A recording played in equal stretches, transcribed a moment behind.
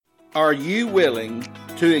Are you willing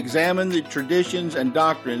to examine the traditions and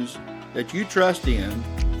doctrines that you trust in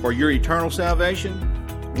for your eternal salvation?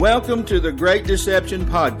 Welcome to the Great Deception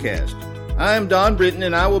Podcast. I am Don Britton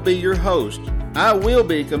and I will be your host. I will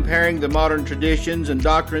be comparing the modern traditions and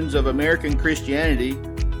doctrines of American Christianity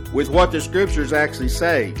with what the Scriptures actually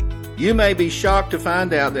say. You may be shocked to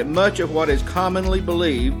find out that much of what is commonly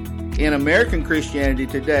believed in American Christianity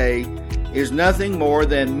today is nothing more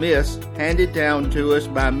than myths handed down to us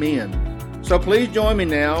by men. So please join me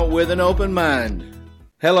now with an open mind.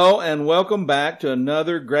 Hello and welcome back to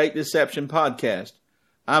another Great Deception Podcast.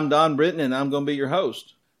 I'm Don Britton and I'm going to be your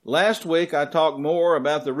host. Last week I talked more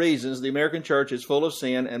about the reasons the American church is full of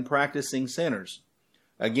sin and practicing sinners.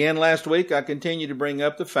 Again, last week I continued to bring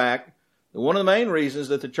up the fact that one of the main reasons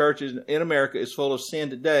that the church in America is full of sin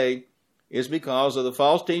today is because of the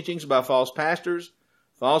false teachings by false pastors,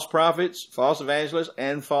 false prophets, false evangelists,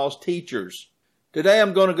 and false teachers. Today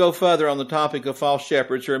I'm going to go further on the topic of false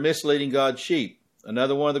shepherds who are misleading God's sheep.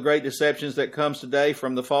 Another one of the great deceptions that comes today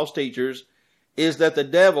from the false teachers is that the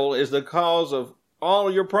devil is the cause of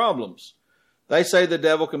all your problems. They say the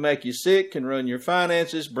devil can make you sick, can ruin your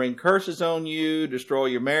finances, bring curses on you, destroy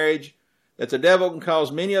your marriage, that the devil can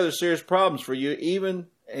cause many other serious problems for you, even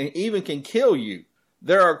can kill you.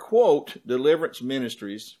 There are, quote, deliverance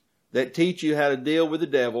ministries that teach you how to deal with the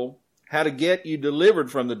devil, how to get you delivered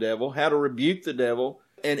from the devil, how to rebuke the devil,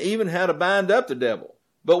 and even how to bind up the devil.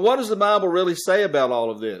 But what does the Bible really say about all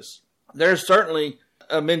of this? There's certainly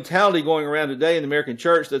a mentality going around today in the American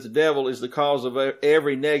church that the devil is the cause of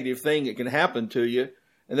every negative thing that can happen to you,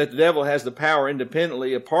 and that the devil has the power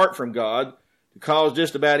independently, apart from God, to cause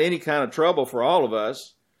just about any kind of trouble for all of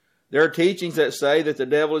us. There are teachings that say that the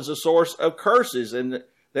devil is the source of curses and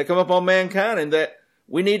that come upon mankind, and that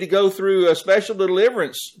we need to go through a special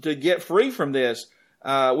deliverance to get free from this.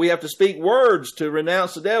 We have to speak words to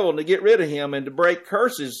renounce the devil and to get rid of him and to break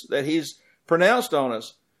curses that he's pronounced on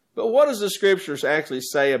us. But what does the Scriptures actually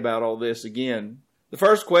say about all this again? The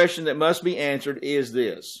first question that must be answered is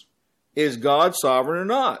this: is God sovereign or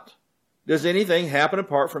not? Does anything happen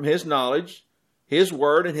apart from His knowledge, His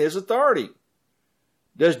word, and His authority?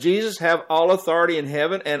 Does Jesus have all authority in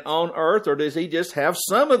heaven and on earth, or does He just have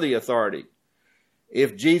some of the authority?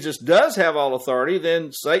 If Jesus does have all authority,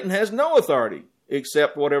 then Satan has no authority,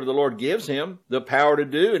 except whatever the Lord gives him the power to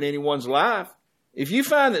do in anyone's life. If you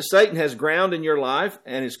find that Satan has ground in your life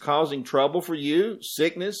and is causing trouble for you,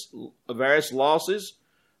 sickness, various losses,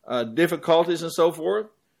 difficulties, and so forth,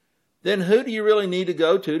 then who do you really need to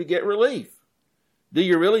go to get relief? Do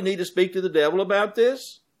you really need to speak to the devil about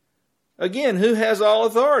this? Again, who has all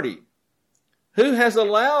authority? Who has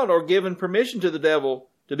allowed or given permission to the devil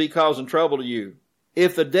to be causing trouble to you?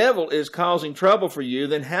 If the devil is causing trouble for you,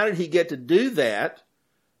 then how did he get to do that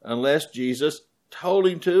unless Jesus told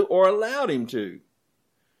him to or allowed him to?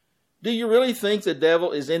 Do you really think the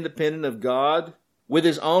devil is independent of God, with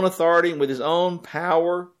his own authority and with his own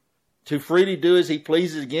power to freely do as he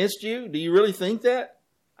pleases against you? Do you really think that?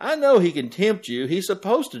 I know he can tempt you. He's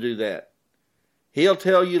supposed to do that. He'll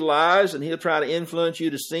tell you lies and he'll try to influence you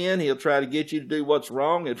to sin. He'll try to get you to do what's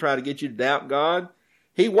wrong. He'll try to get you to doubt God.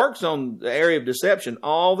 He works on the area of deception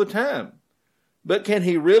all the time. But can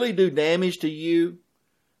he really do damage to you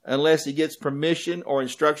unless he gets permission or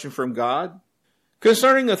instruction from God?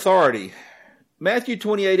 Concerning authority, Matthew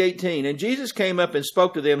 28:18, and Jesus came up and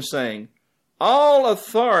spoke to them, saying, all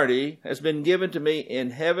authority has been given to me in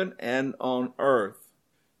heaven and on earth.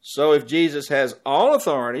 So if Jesus has all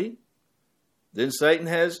authority, then Satan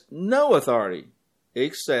has no authority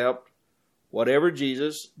except whatever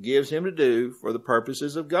Jesus gives him to do for the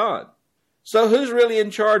purposes of God. So who's really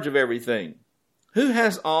in charge of everything? Who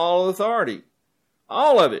has all authority?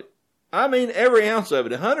 All of it. I mean every ounce of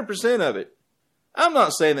it, 100% of it. I'm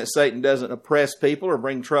not saying that Satan doesn't oppress people or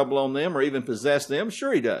bring trouble on them or even possess them.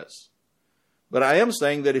 Sure he does. But I am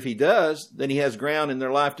saying that if he does, then he has ground in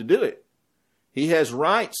their life to do it. He has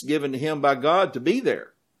rights given to him by God to be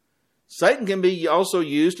there. Satan can be also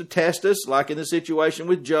used to test us, like in the situation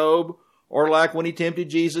with Job, or like when he tempted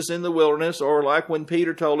Jesus in the wilderness, or like when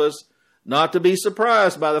Peter told us not to be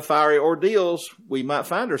surprised by the fiery ordeals we might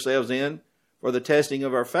find ourselves in for the testing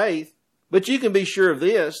of our faith. But you can be sure of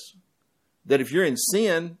this, that if you're in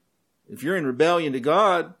sin, if you're in rebellion to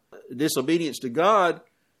God, disobedience to God,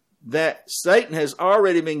 that Satan has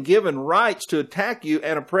already been given rights to attack you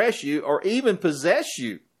and oppress you or even possess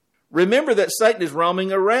you. Remember that Satan is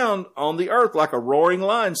roaming around on the earth like a roaring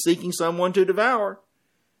lion seeking someone to devour.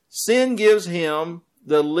 Sin gives him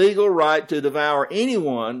the legal right to devour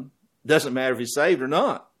anyone, doesn't matter if he's saved or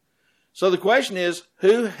not. So the question is,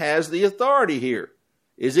 who has the authority here?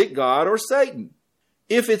 Is it God or Satan?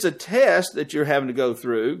 If it's a test that you're having to go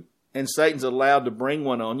through, and Satan's allowed to bring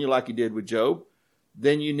one on you like he did with Job,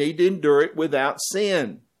 then you need to endure it without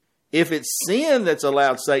sin. If it's sin that's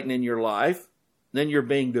allowed Satan in your life, then you're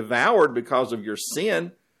being devoured because of your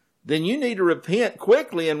sin, then you need to repent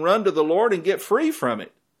quickly and run to the Lord and get free from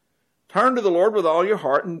it. Turn to the Lord with all your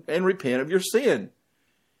heart and repent of your sin.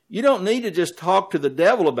 You don't need to just talk to the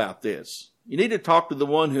devil about this. You need to talk to the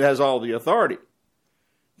one who has all the authority.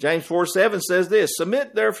 James 4:7 says this,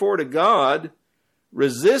 submit therefore to God,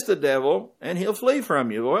 resist the devil, and he'll flee from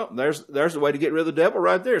you. Well, there's the way to get rid of the devil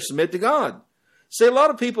right there. Submit to God. See, a lot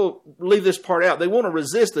of people leave this part out. They want to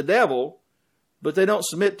resist the devil, but they don't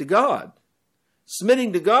submit to God.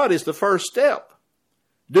 Submitting to God is the first step.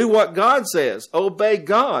 Do what God says. Obey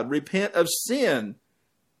God. Repent of sin.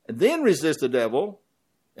 And then resist the devil,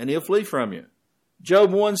 and he'll flee from you. Job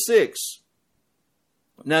 1:6.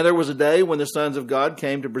 Now there was a day when the sons of God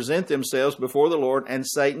came to present themselves before the Lord, and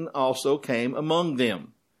Satan also came among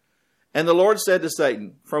them. And the Lord said to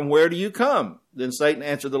Satan, from where do you come? Then Satan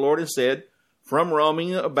answered the Lord and said, from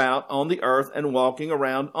roaming about on the earth and walking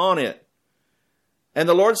around on it. And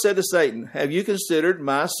the Lord said to Satan, have you considered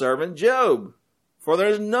my servant Job? For there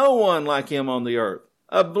is no one like him on the earth,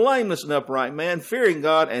 a blameless and upright man, fearing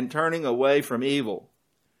God and turning away from evil.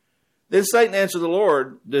 Then Satan answered the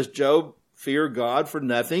Lord, does Job fear God for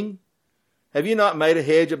nothing? Have you not made a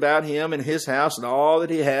hedge about him and his house and all that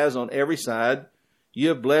he has on every side? You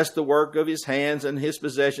have blessed the work of his hands, and his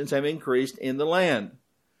possessions have increased in the land.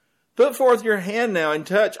 Put forth your hand now and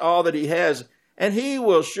touch all that he has, and he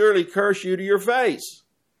will surely curse you to your face.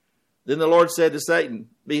 Then the Lord said to Satan,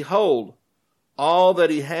 behold, all that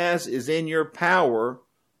he has is in your power,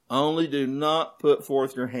 only do not put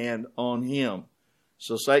forth your hand on him.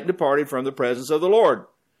 So Satan departed from the presence of the Lord.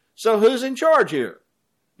 So who's in charge here?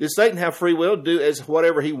 Did Satan have free will to do as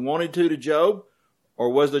whatever he wanted to Job? Or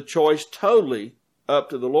was the choice totally up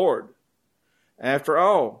to the Lord? After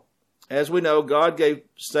all, as we know, God gave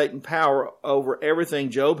Satan power over everything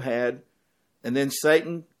Job had, and then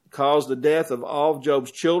Satan caused the death of all of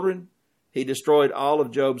Job's children. He destroyed all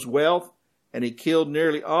of Job's wealth, and he killed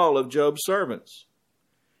nearly all of Job's servants.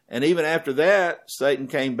 And even after that, Satan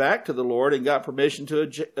came back to the Lord and got permission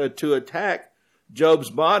to attack Job's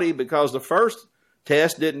body, because the first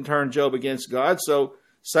test didn't turn Job against God. So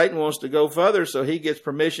Satan wants to go further, so he gets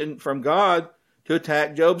permission from God to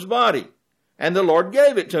attack Job's body. And the Lord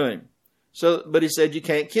gave it to him. But he said, you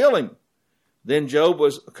can't kill him. Then Job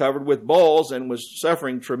was covered with boils and was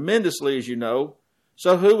suffering tremendously, as you know.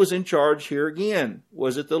 So who was in charge here again?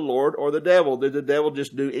 Was it the Lord or the devil? Did the devil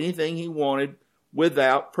just do anything he wanted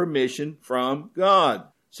without permission from God?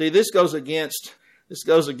 See, this goes against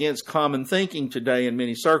common thinking today in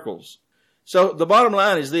many circles. So the bottom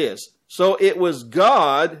line is this. So it was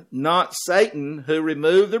God, not Satan, who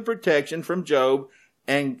removed the protection from Job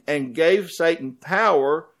and gave Satan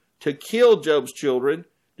power to kill Job's children,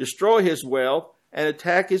 destroy his wealth, and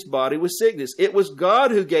attack his body with sickness. It was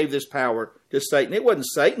God who gave this power to Satan. It wasn't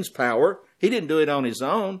Satan's power. He didn't do it on his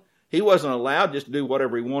own. He wasn't allowed just to do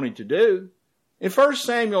whatever he wanted to do. In 1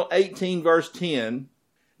 Samuel 18, verse 10,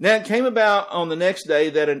 now it came about on the next day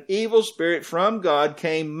that an evil spirit from God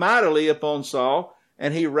came mightily upon Saul,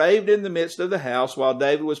 and he raved in the midst of the house while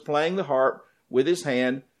David was playing the harp with his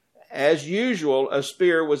hand. As usual, a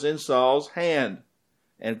spear was in Saul's hand.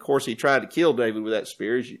 And of course, he tried to kill David with that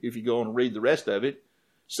spear, if you go on and read the rest of it.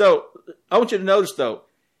 So I want you to notice, though,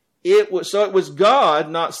 it was God,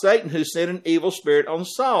 not Satan, who sent an evil spirit on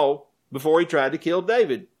Saul before he tried to kill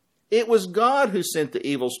David. It was God who sent the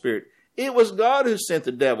evil spirit. It was God who sent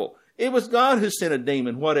the devil. It was God who sent a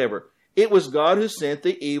demon, whatever. It was God who sent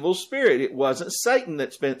the evil spirit. It wasn't Satan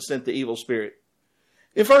that sent the evil spirit.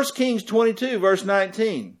 In 1 Kings 22, verse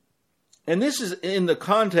 19, and this is in the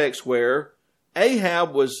context where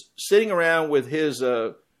Ahab was sitting around with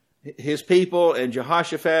his people and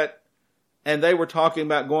Jehoshaphat, and they were talking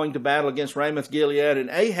about going to battle against Ramoth Gilead, and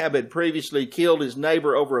Ahab had previously killed his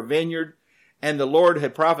neighbor over a vineyard, and the Lord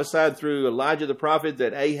had prophesied through Elijah the prophet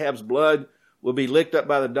that Ahab's blood would be licked up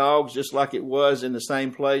by the dogs, just like it was in the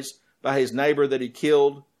same place by his neighbor that he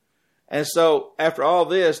killed. And so after all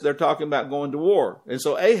this, they're talking about going to war. And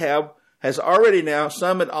so Ahab has already now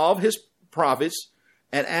summoned all of his prophets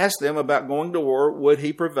and asked them about going to war, would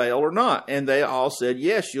he prevail or not? And they all said,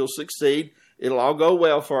 yes, you'll succeed. It'll all go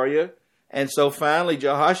well for you. And so finally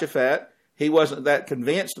Jehoshaphat, he wasn't that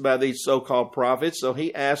convinced by these so-called prophets, so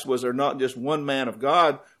he asked, was there not just one man of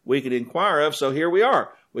God we could inquire of? So here we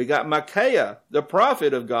are. We got Micaiah, the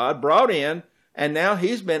prophet of God, brought in, and now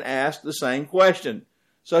he's been asked the same question.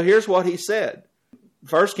 So here's what he said.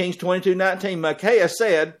 1 Kings 22:19, Micaiah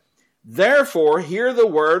said, Therefore hear the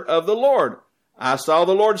word of the Lord. I saw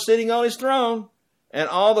the Lord sitting on his throne, and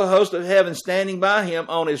all the host of heaven standing by him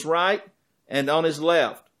on his right and on his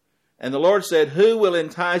left. And the Lord said, who will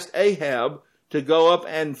entice Ahab to go up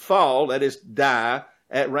and fall, that is, die,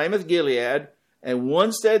 at Ramoth Gilead? And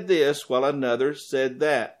one said this, while another said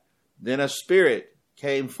that. Then a spirit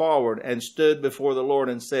came forward and stood before the Lord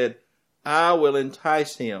and said, I will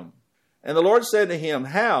entice him. And the Lord said to him,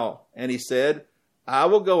 how? And he said, I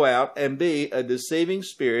will go out and be a deceiving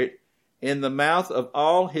spirit in the mouth of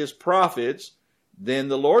all his prophets. Then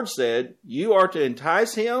the Lord said, you are to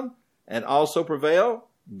entice him and also prevail.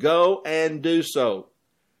 Go and do so.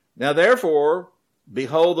 Now therefore,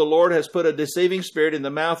 behold, the Lord has put a deceiving spirit in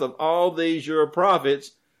the mouth of all these your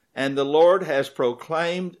prophets, and the Lord has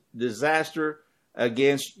proclaimed disaster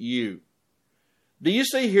against you. Do you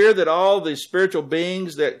see here that all the spiritual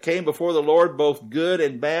beings that came before the Lord, both good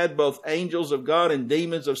and bad, both angels of God and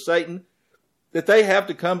demons of Satan, that they have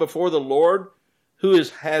to come before the Lord, who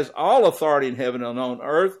has all authority in heaven and on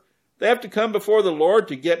earth? They have to come before the Lord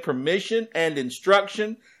to get permission and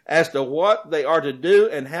instruction as to what they are to do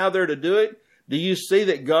and how they're to do it. Do you see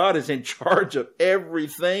that God is in charge of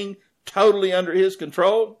everything, totally under his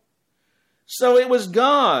control? So it was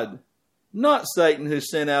God, not Satan, who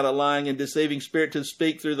sent out a lying and deceiving spirit to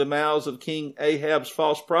speak through the mouths of King Ahab's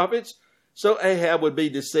false prophets, so Ahab would be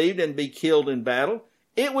deceived and be killed in battle.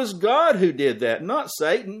 It was God who did that, not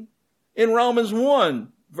Satan. In Romans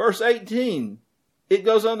 1, verse 18, it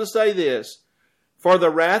goes on to say this, for the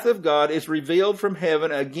wrath of God is revealed from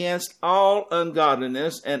heaven against all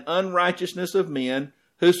ungodliness and unrighteousness of men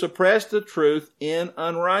who suppress the truth in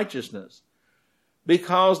unrighteousness.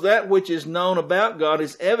 Because that which is known about God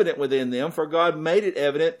is evident within them, for God made it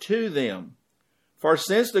evident to them. For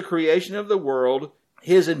since the creation of the world,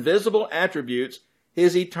 his invisible attributes,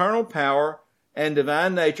 his eternal power, and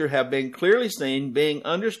divine nature have been clearly seen, being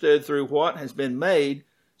understood through what has been made,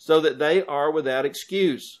 so that they are without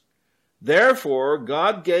excuse. Therefore,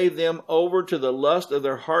 God gave them over to the lust of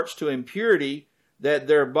their hearts to impurity, that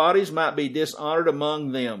their bodies might be dishonored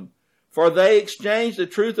among them. For they exchanged the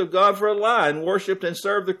truth of God for a lie, and worshipped and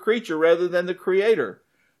served the creature rather than the Creator,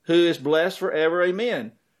 who is blessed forever.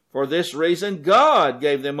 Amen. For this reason, God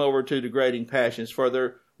gave them over to degrading passions, for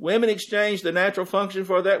their women exchanged the natural function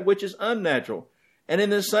for that which is unnatural. And in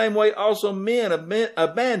the same way also men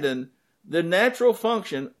abandoned the natural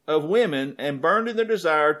function of women and burned in their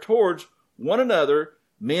desire towards one another,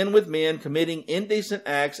 men with men, committing indecent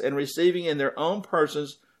acts and receiving in their own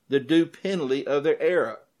persons the due penalty of their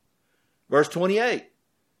error. Verse 28,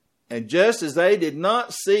 and just as they did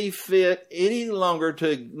not see fit any longer to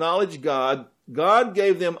acknowledge God, God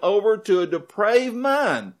gave them over to a depraved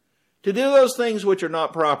mind to do those things which are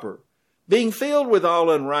not proper, being filled with all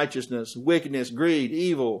unrighteousness, wickedness, greed,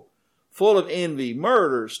 evil, full of envy,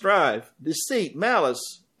 murder, strife, deceit,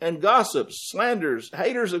 malice, and gossips, slanders,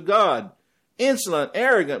 haters of God, insolent,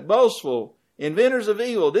 arrogant, boastful, inventors of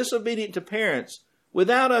evil, disobedient to parents,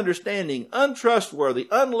 without understanding, untrustworthy,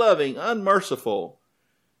 unloving, unmerciful.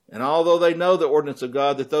 And although they know the ordinance of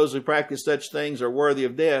God, that those who practice such things are worthy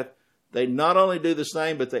of death, they not only do the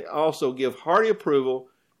same, but they also give hearty approval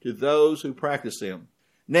to those who practice them.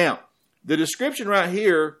 Now, the description right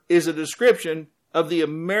here is a description of the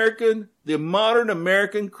modern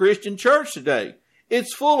American Christian church today.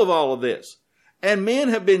 It's full of all of this. And men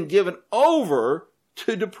have been given over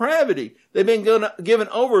to depravity. They've been given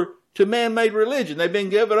over to man-made religion. They've been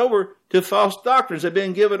given over to false doctrines. They've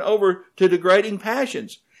been given over to degrading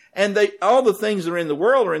passions. And all the things that are in the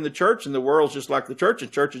world are in the church, and the world's just like the church,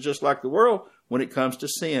 and church is just like the world when it comes to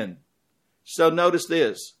sin. So notice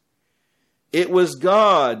this. It was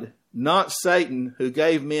God, not Satan, who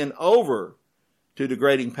gave men over to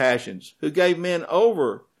degrading passions, who gave men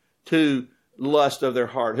over to lust of their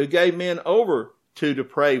heart, who gave men over to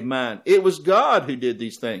depraved mind. It was God who did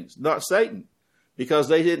these things, not Satan, because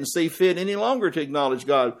they didn't see fit any longer to acknowledge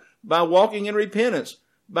God by walking in repentance,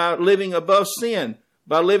 by living above sin,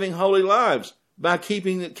 by living holy lives, by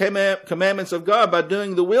keeping the commandments of God, by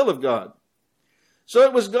doing the will of God. So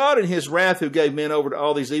it was God in his wrath who gave men over to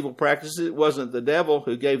all these evil practices. It wasn't the devil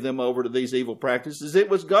who gave them over to these evil practices. It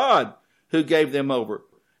was God who gave them over.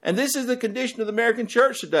 And this is the condition of the American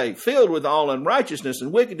church today, filled with all unrighteousness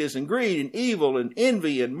and wickedness and greed and evil and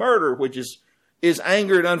envy and murder, which is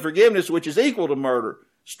anger and unforgiveness, which is equal to murder,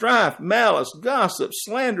 strife, malice, gossip,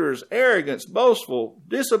 slanderers, arrogance, boastful,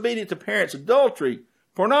 disobedient to parents, adultery,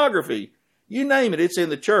 pornography. You name it, it's in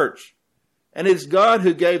the church. And it's God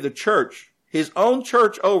who gave the church, his own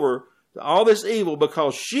church, over to all this evil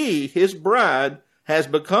because she, his bride, has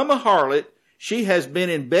become a harlot. She has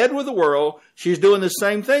been in bed with the world. She's doing the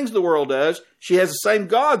same things the world does. She has the same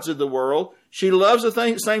gods of the world. She loves the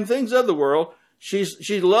same things of the world.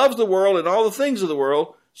 She loves the world and all the things of the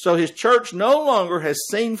world. So his church no longer has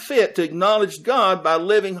seen fit to acknowledge God by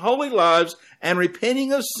living holy lives and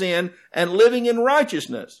repenting of sin and living in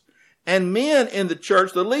righteousness. And men in the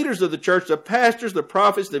church, the leaders of the church, the pastors, the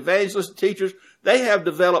prophets, the evangelists, the teachers, they have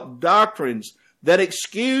developed doctrines that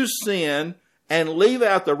excuse sin and leave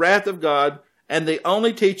out the wrath of God, and they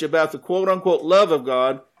only teach about the quote-unquote love of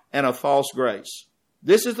God and a false grace.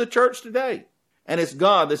 This is the church today, and it's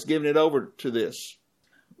God that's giving it over to this.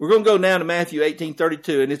 We're going to go now to Matthew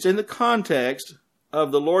 18:32, and it's in the context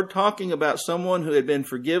of the Lord talking about someone who had been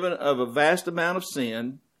forgiven of a vast amount of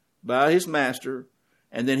sin by his master,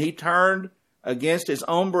 and then he turned against his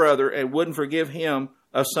own brother and wouldn't forgive him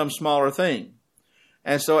of some smaller thing.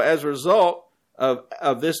 And so as a result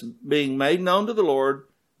of this being made known to the Lord,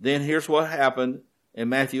 then here's what happened in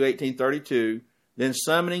Matthew 18:32. Then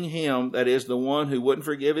summoning him, that is the one who wouldn't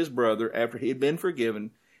forgive his brother after he had been forgiven,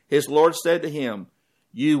 his Lord said to him,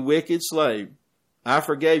 "You wicked slave, I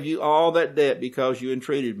forgave you all that debt because you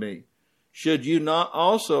entreated me. Should you not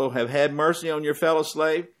also have had mercy on your fellow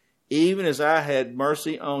slave, even as I had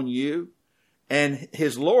mercy on you?" And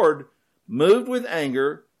his Lord, moved with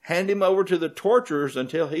anger, handed him over to the torturers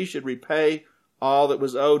until he should repay all that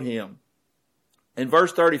was owed him. In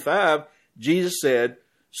verse 35, Jesus said,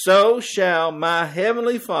 "So shall my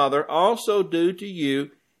heavenly Father also do to you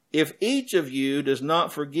if each of you does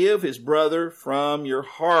not forgive his brother from your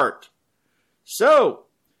heart." So,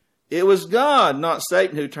 it was God, not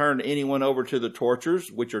Satan, who turned anyone over to the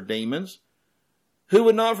torturers, which are demons, who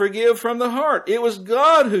would not forgive from the heart. It was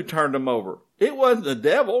God who turned them over. It wasn't the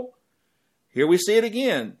devil. Here we see it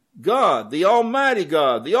again. God, the Almighty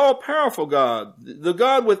God, the all-powerful God, the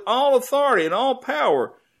God with all authority and all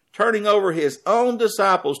power, turning over his own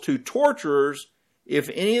disciples to torturers if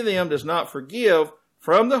any of them does not forgive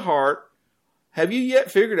from the heart. Have you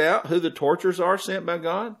yet figured out who the torturers are sent by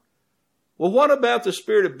God? Well, what about the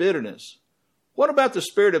spirit of bitterness? What about the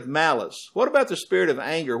spirit of malice? What about the spirit of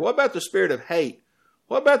anger? What about the spirit of hate?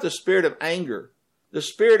 What about the spirit of anger? The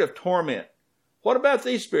spirit of torment? What about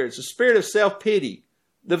these spirits? The spirit of self-pity,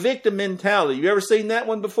 the victim mentality. You ever seen that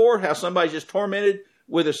one before? How somebody's just tormented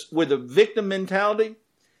with a victim mentality?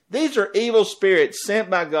 These are evil spirits sent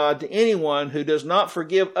by God to anyone who does not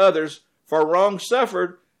forgive others for wrong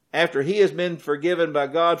suffered after he has been forgiven by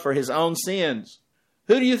God for his own sins.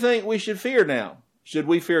 Who do you think we should fear now? Should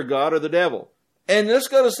we fear God or the devil? And let's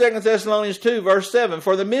go to 2 Thessalonians 2, verse 7.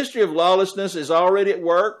 "For the mystery of lawlessness is already at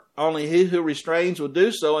work. Only he who restrains will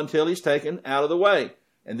do so until he's taken out of the way.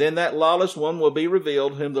 And then that lawless one will be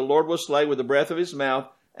revealed, whom the Lord will slay with the breath of his mouth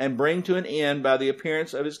and bring to an end by the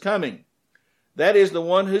appearance of his coming. That is the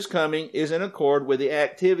one whose coming is in accord with the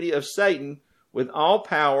activity of Satan, with all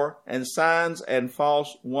power and signs and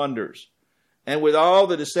false wonders, and with all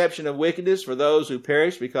the deception of wickedness for those who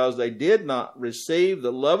perish because they did not receive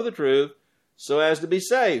the love of the truth so as to be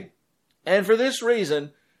saved. And for this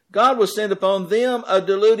reason, God will send upon them a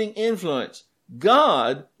deluding influence."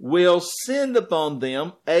 God will send upon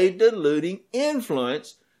them a deluding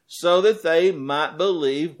influence so that they might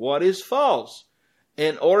believe what is false,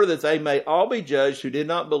 in order that they may all be judged who did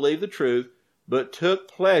not believe the truth, but took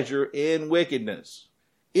pleasure in wickedness.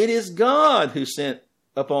 It is God who sent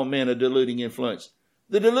upon men a deluding influence.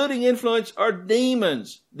 The deluding influence are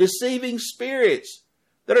demons, deceiving spirits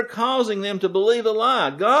that are causing them to believe a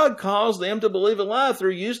lie. God caused them to believe a lie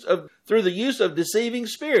through the use of deceiving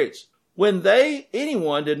spirits, when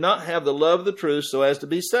anyone did not have the love of the truth so as to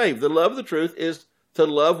be saved. The love of the truth is to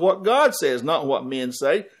love what God says, not what men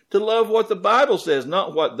say. To love what the Bible says,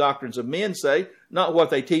 not what doctrines of men say, not what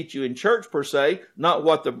they teach you in church per se, not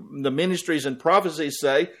what the ministries and prophecies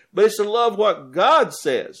say, but it's to love what God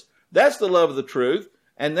says. That's the love of the truth.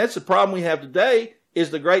 And that's the problem we have today,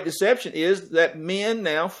 is the great deception is that men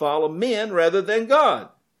now follow men rather than God.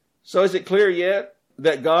 So is it clear yet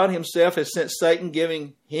that God himself has sent Satan,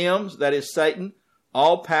 giving him, that is Satan,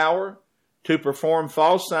 all power to perform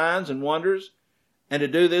false signs and wonders, and to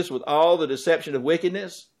do this with all the deception of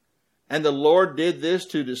wickedness? And the Lord did this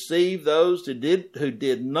to deceive those who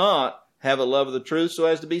did not have a love of the truth so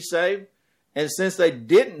as to be saved. And since they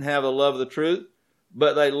didn't have a love of the truth,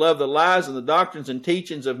 but they love the lies and the doctrines and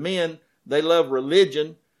teachings of men, they love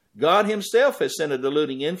religion, God himself has sent a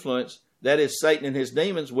deluding influence, that is Satan and his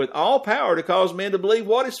demons, with all power to cause men to believe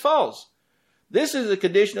what is false. This is the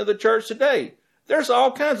condition of the church today. There's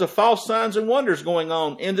all kinds of false signs and wonders going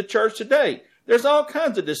on in the church today. There's all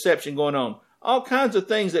kinds of deception going on. All kinds of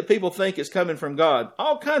things that people think is coming from God.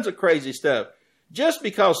 All kinds of crazy stuff. Just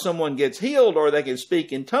because someone gets healed, or they can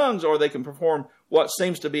speak in tongues, or they can perform what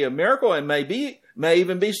seems to be a miracle and may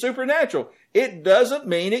even be supernatural, it doesn't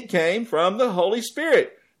mean it came from the Holy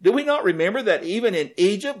Spirit. Do we not remember that even in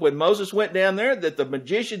Egypt, when Moses went down there, that the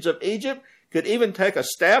magicians of Egypt could even take a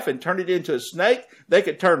staff and turn it into a snake? They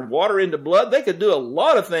could turn water into blood. They could do a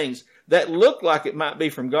lot of things that looked like it might be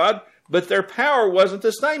from God, but their power wasn't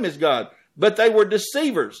the same as God. But they were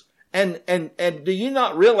deceivers. And do you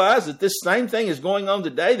not realize that this same thing is going on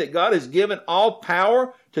today, that God has given all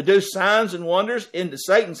power to do signs and wonders into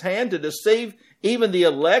Satan's hand to deceive even the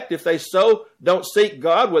elect if they so don't seek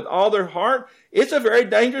God with all their heart? It's a very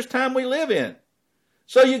dangerous time we live in.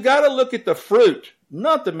 So you got to look at the fruit,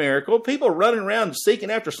 not the miracle. People running around seeking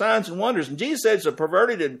after signs and wonders. And Jesus said it's a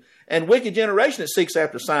perverted and wicked generation that seeks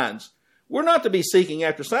after signs. We're not to be seeking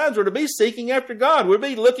after signs. We're to be seeking after God. We're to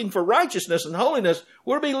be looking for righteousness and holiness.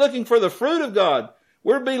 We're to be looking for the fruit of God.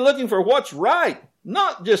 We're to be looking for what's right,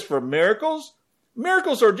 not just for miracles.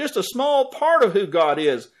 Miracles are just a small part of who God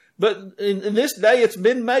is. But in this day, it's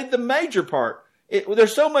been made the major part.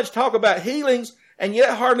 There's so much talk about healings, and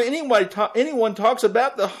yet hardly anyone talks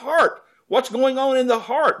about the heart. What's going on in the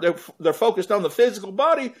heart? They're focused on the physical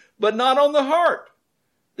body, but not on the heart.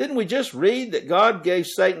 Didn't we just read that God gave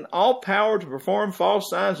Satan all power to perform false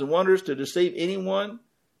signs and wonders to deceive anyone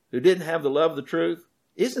who didn't have the love of the truth?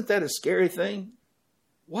 Isn't that a scary thing?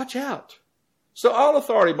 Watch out. So all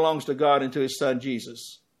authority belongs to God and to his Son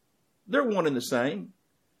Jesus. They're one and the same.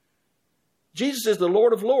 Jesus is the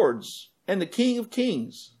Lord of Lords and the King of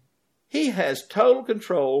Kings. He has total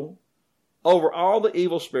control over all the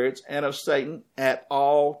evil spirits and of Satan at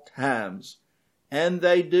all times. And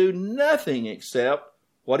they do nothing except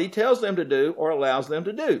what he tells them to do or allows them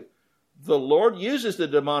to do. The Lord uses the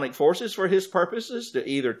demonic forces for his purposes, to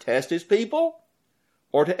either test his people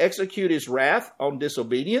or to execute his wrath on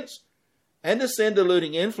disobedience, and to send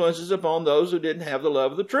deluding influences upon those who didn't have the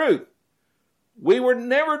love of the truth. We were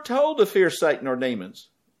never told to fear Satan or demons,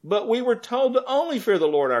 but we were told to only fear the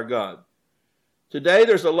Lord our God. Today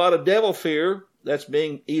there's a lot of devil fear that's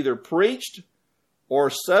being either preached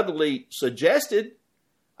or subtly suggested.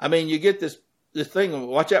 I mean, you get this thing,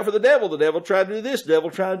 watch out for the devil. The devil tried to do this, the devil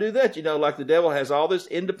tried to do that. You know, like the devil has all this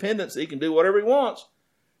independence. He can do whatever he wants.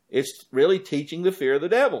 It's really teaching the fear of the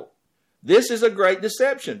devil. This is a great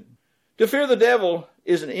deception. To fear the devil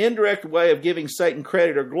is an indirect way of giving Satan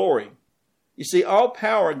credit or glory. You see, all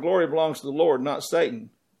power and glory belongs to the Lord, not Satan.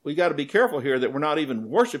 We got to be careful here that we're not even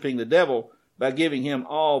worshiping the devil by giving him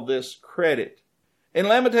all this credit. In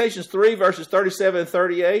Lamentations 3, verses 37 and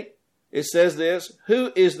 38, it says this: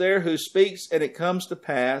 "Who is there who speaks and it comes to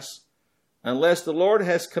pass, unless the Lord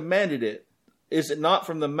has commanded it? Is it not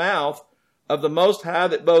from the mouth of the Most High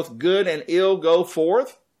that both good and ill go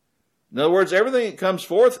forth?" In other words, everything that comes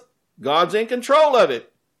forth, God's in control of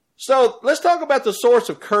it. So let's talk about the source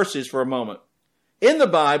of curses for a moment. In the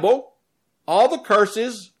Bible, all the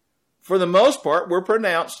curses, for the most part, were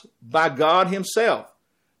pronounced by God himself.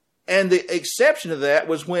 And the exception to that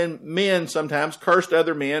was when men sometimes cursed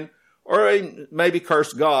other men, or maybe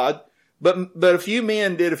cursed God. But a few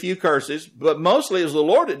men did a few curses, but mostly it was the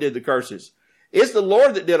Lord that did the curses. It's the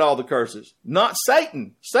Lord that did all the curses, not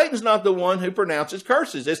Satan. Satan's not the one who pronounces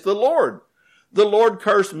curses. It's the Lord. The Lord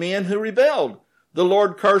cursed men who rebelled. The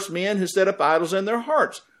Lord cursed men who set up idols in their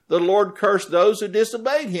hearts. The Lord cursed those who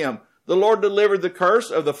disobeyed him. The Lord delivered the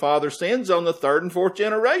curse of the father's sins on the third and fourth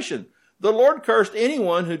generation. The Lord cursed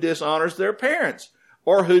anyone who dishonors their parents,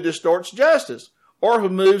 or who distorts justice, or who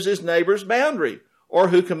moves his neighbor's boundary, or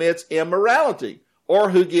who commits immorality, or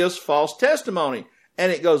who gives false testimony.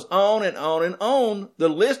 And it goes on and on and on, the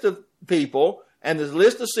list of people and the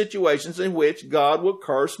list of situations in which God will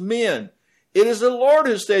curse men. It is the Lord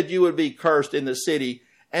who said you would be cursed in the city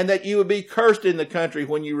and that you would be cursed in the country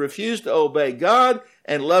when you refuse to obey God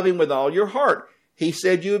and love him with all your heart. He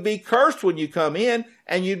said you would be cursed when you come in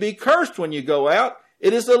and you'd be cursed when you go out.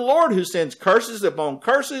 It is the Lord who sends curses upon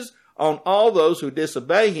curses on all those who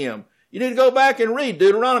disobey him. You need to go back and read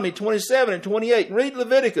Deuteronomy 27 and 28 and read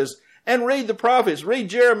Leviticus and read the prophets, read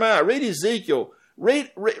Jeremiah, read Ezekiel,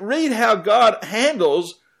 read how God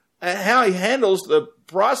handles, how he handles the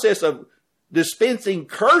process of dispensing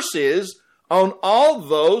curses on all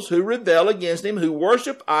those who rebel against him, who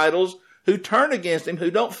worship idols, who turn against him,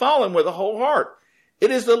 who don't follow him with a whole heart.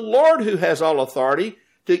 It is the Lord who has all authority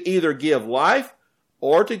to either give life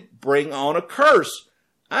or to bring on a curse.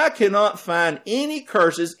 I cannot find any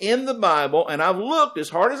curses in the Bible, and I've looked as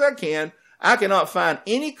hard as I can. I cannot find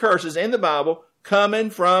any curses in the Bible coming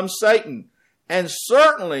from Satan, and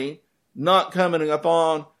certainly not coming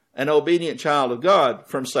upon an obedient child of God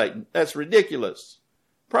from Satan. That's ridiculous.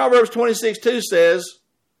 Proverbs 26:2 says,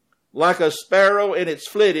 like a sparrow in its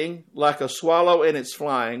flitting, like a swallow in its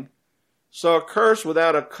flying, so a curse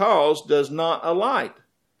without a cause does not alight.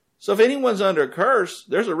 So if anyone's under a curse,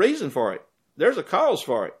 there's a reason for it. There's a cause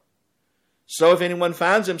for it. So if anyone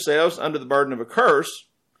finds themselves under the burden of a curse,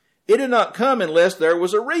 it did not come unless there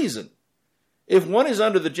was a reason. If one is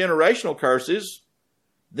under the generational curses,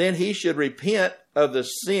 then he should repent of the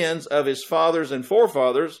sins of his fathers and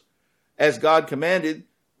forefathers, as God commanded,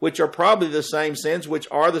 which are probably the same sins, which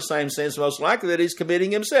are the same sins most likely that he's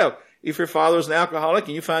committing himself. If your father is an alcoholic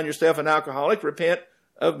and you find yourself an alcoholic, repent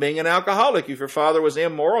of being an alcoholic. If your father was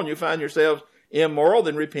immoral and you find yourself immoral,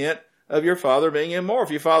 then repent of your father being immoral.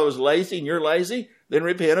 If your father was lazy and you're lazy, then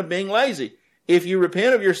repent of being lazy. If you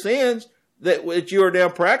repent of your sins that which you are now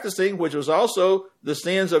practicing, which was also the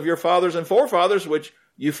sins of your fathers and forefathers, which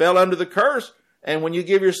you fell under the curse, and when you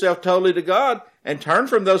give yourself totally to God and turn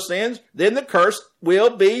from those sins, then the curse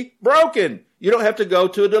will be broken. You don't have to go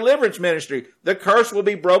to a deliverance ministry. The curse will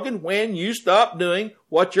be broken when you stop doing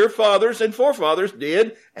what your fathers and forefathers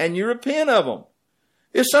did and you repent of them.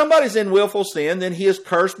 If somebody's in willful sin, then he is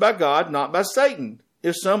cursed by God, not by Satan.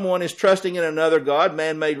 If someone is trusting in another god,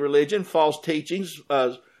 man-made religion, false teachings,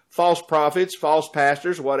 false prophets, false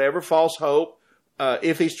pastors, whatever, false hope,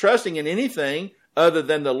 if he's trusting in anything other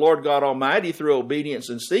than the Lord God Almighty through obedience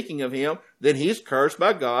and seeking of him, then he's cursed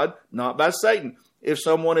by God, not by Satan. If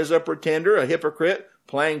someone is a pretender, a hypocrite,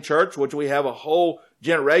 playing church, which we have a whole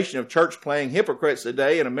generation of church-playing hypocrites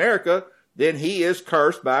today in America, then he is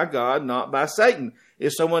cursed by God, not by Satan.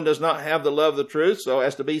 If someone does not have the love of the truth so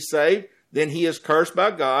as to be saved, then he is cursed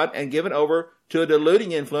by God and given over to a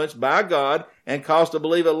deluding influence by God and caused to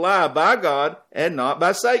believe a lie by God and not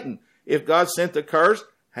by Satan. If God sent the curse,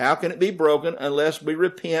 how can it be broken unless we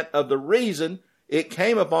repent of the reason it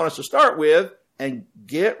came upon us to start with and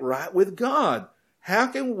get right with God? How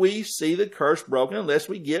can we see the curse broken unless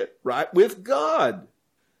we get right with God?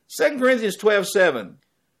 2 Corinthians 12:7,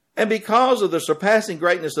 and because of the surpassing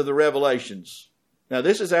greatness of the revelations. Now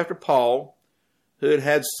this is after Paul, who had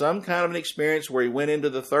had some kind of an experience where he went into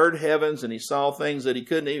the third heavens and he saw things that he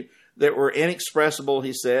couldn't even, that were inexpressible,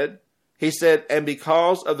 he said. He said, and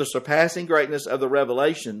because of the surpassing greatness of the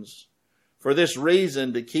revelations, for this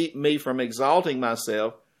reason, to keep me from exalting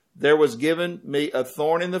myself, there was given me a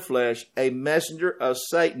thorn in the flesh, a messenger of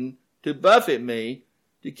Satan to buffet me,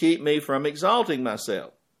 to keep me from exalting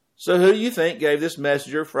myself. So who do you think gave this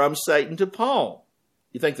messenger from Satan to Paul?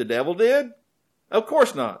 You think the devil did? Of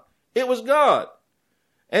course not. It was God.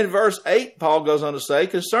 And verse 8, Paul goes on to say,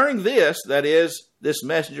 concerning this, that is, this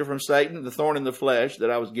messenger from Satan, the thorn in the flesh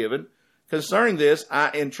that I was given, concerning this,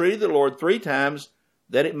 I entreated the Lord 3 times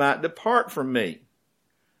that it might depart from me.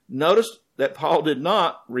 Notice that Paul did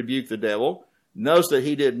not rebuke the devil. Notice that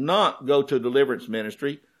he did not go to a deliverance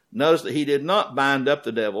ministry. Notice that he did not bind up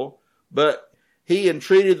the devil, but he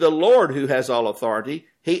entreated the Lord who has all authority.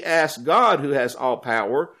 He asked God who has all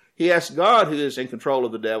power. He asked God who is in control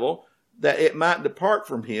of the devil that it might depart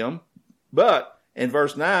from him. But in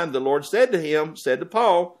verse 9, the Lord said to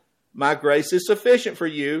Paul, my grace is sufficient for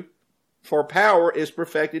you, for power is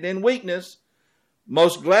perfected in weakness.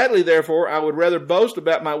 Most gladly, therefore, I would rather boast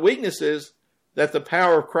about my weaknesses, that the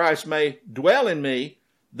power of Christ may dwell in me.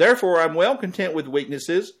 Therefore, I'm well content with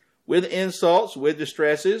weaknesses, with insults, with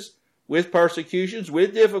distresses, with persecutions,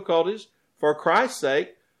 with difficulties, for Christ's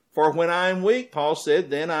sake. For when I am weak, Paul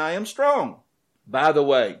said, then I am strong. By the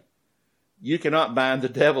way, you cannot bind the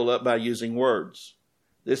devil up by using words.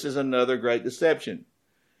 This is another great deception.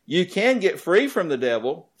 You can get free from the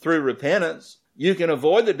devil through repentance. You can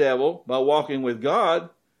avoid the devil by walking with God.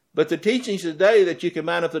 But the teachings today that you can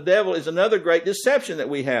bind up the devil is another great deception that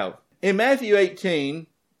we have. In Matthew 18,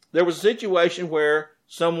 there was a situation where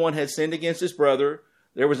someone had sinned against his brother.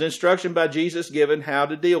 There was instruction by Jesus given how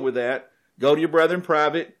to deal with that. Go to your brother in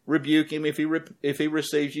private, rebuke him. If he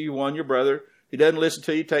receives you, you won your brother. If he doesn't listen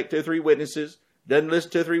to you, take 2 or 3 witnesses. Doesn't listen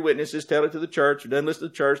to 3 witnesses, tell it to the church. If doesn't listen to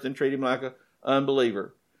the church, then treat him like an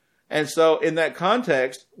unbeliever. And so in that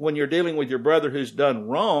context, when you're dealing with your brother who's done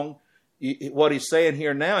wrong, what he's saying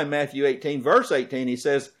here now in Matthew 18, verse 18, he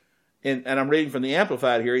says, and I'm reading from the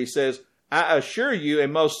Amplified here, he says, I assure you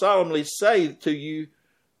and most solemnly say to you,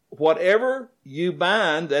 whatever you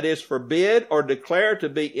bind that is forbid or declare to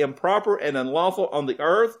be improper and unlawful on the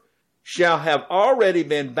earth shall have already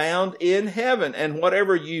been bound in heaven. And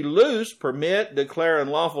whatever you loose, permit, declare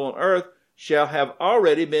unlawful on earth shall have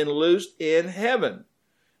already been loosed in heaven.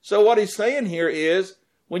 So what he's saying here is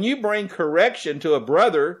when you bring correction to a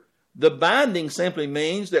brother, the binding simply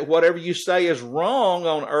means that whatever you say is wrong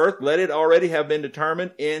on earth, let it already have been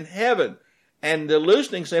determined in heaven. And the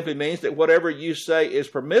loosening simply means that whatever you say is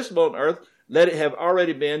permissible on earth, let it have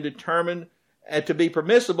already been determined to be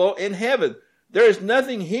permissible in heaven. There is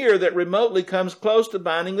nothing here that remotely comes close to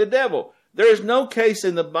binding the devil. There is no case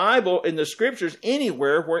in the Bible, in the scriptures,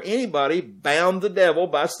 anywhere where anybody bound the devil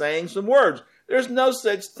by saying some words. There's no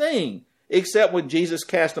such thing, except when Jesus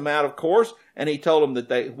cast them out, of course, and he told them that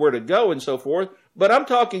they were to go and so forth. But I'm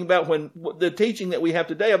talking about when the teaching that we have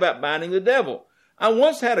today about binding the devil. I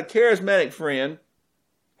once had a charismatic friend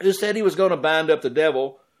who said he was going to bind up the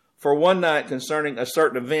devil for one night concerning a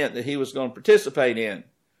certain event that he was going to participate in.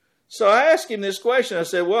 So I asked him this question. I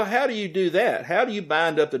said, well, how do you do that? How do you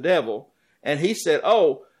bind up the devil? And he said,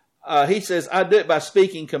 I do it by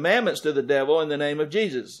speaking commandments to the devil in the name of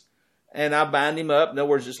Jesus. And I bind him up. In other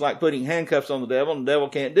words, it's like putting handcuffs on the devil, and the devil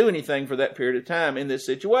can't do anything for that period of time in this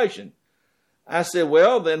situation. I said,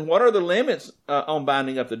 well, then what are the limits on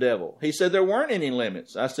binding up the devil? He said there weren't any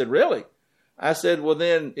limits. I said, really? I said, well,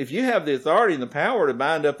 then if you have the authority and the power to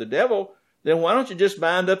bind up the devil, then why don't you just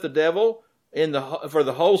bind up the devil for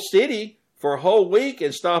the whole city for a whole week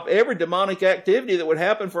and stop every demonic activity that would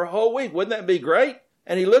happen for a whole week? Wouldn't that be great?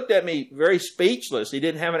 And he looked at me very speechless. He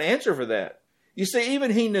didn't have an answer for that. You see,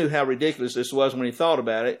 even he knew how ridiculous this was when he thought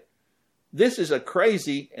about it. This is a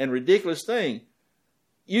crazy and ridiculous thing.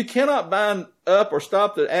 You cannot bind up or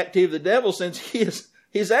stop the activity of the devil since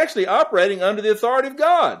he's actually operating under the authority of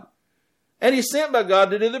God. And he's sent by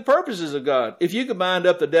God to do the purposes of God. If you could bind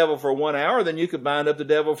up the devil for 1 hour, then you could bind up the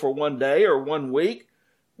devil for 1 day or 1 week.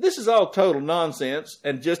 This is all total nonsense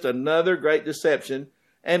and just another great deception.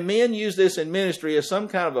 And men use this in ministry as some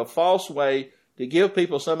kind of a false way to give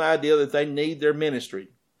people some idea that they need their ministry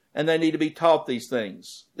and they need to be taught these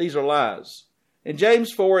things. These are lies. In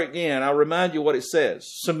James 4 again, I'll remind you what it says.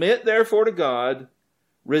 Submit therefore to God,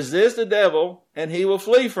 resist the devil, and he will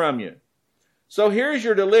flee from you. So here's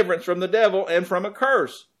your deliverance from the devil and from a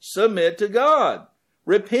curse. Submit to God.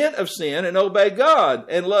 Repent of sin and obey God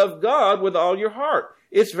and love God with all your heart.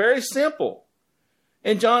 It's very simple.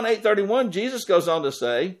 In John 8:31, Jesus goes on to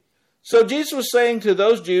say, so Jesus was saying to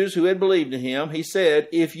those Jews who had believed in him, he said,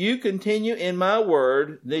 if you continue in my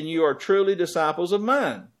word, then you are truly disciples of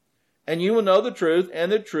mine. And you will know the truth,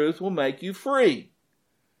 and the truth will make you free.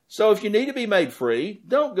 So if you need to be made free,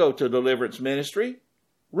 don't go to deliverance ministry.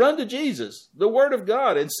 Run to Jesus, the Word of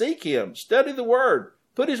God, and seek him. Study the Word.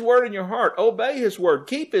 Put his Word in your heart. Obey his Word.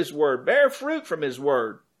 Keep his Word. Bear fruit from his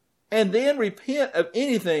Word. And then repent of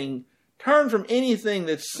anything. Turn from anything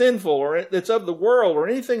that's sinful or that's of the world or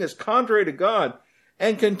anything that's contrary to God.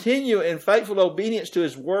 And continue in faithful obedience to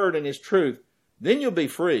his Word and his truth. Then you'll be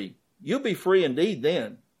free. You'll be free indeed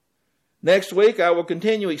then. Next week, I will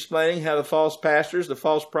continue explaining how the false pastors, the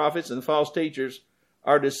false prophets, and the false teachers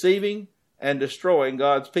are deceiving and destroying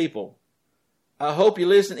God's people. I hope you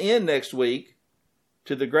listen in next week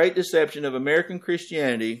to the great deception of American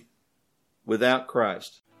Christianity without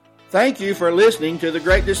Christ. Thank you for listening to the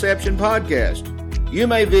Great Deception Podcast. You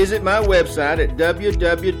may visit my website at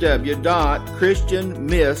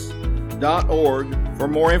www.christianmyths.org for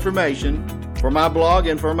more information, for my blog,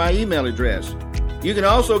 and for my email address. You can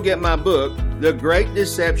also get my book, The Great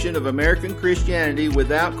Deception of American Christianity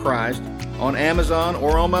Without Christ, on Amazon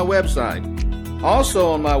or on my website.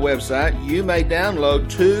 Also on my website, you may download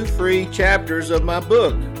 2 free chapters of my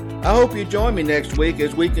book. I hope you join me next week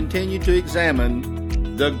as we continue to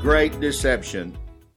examine the Great Deception.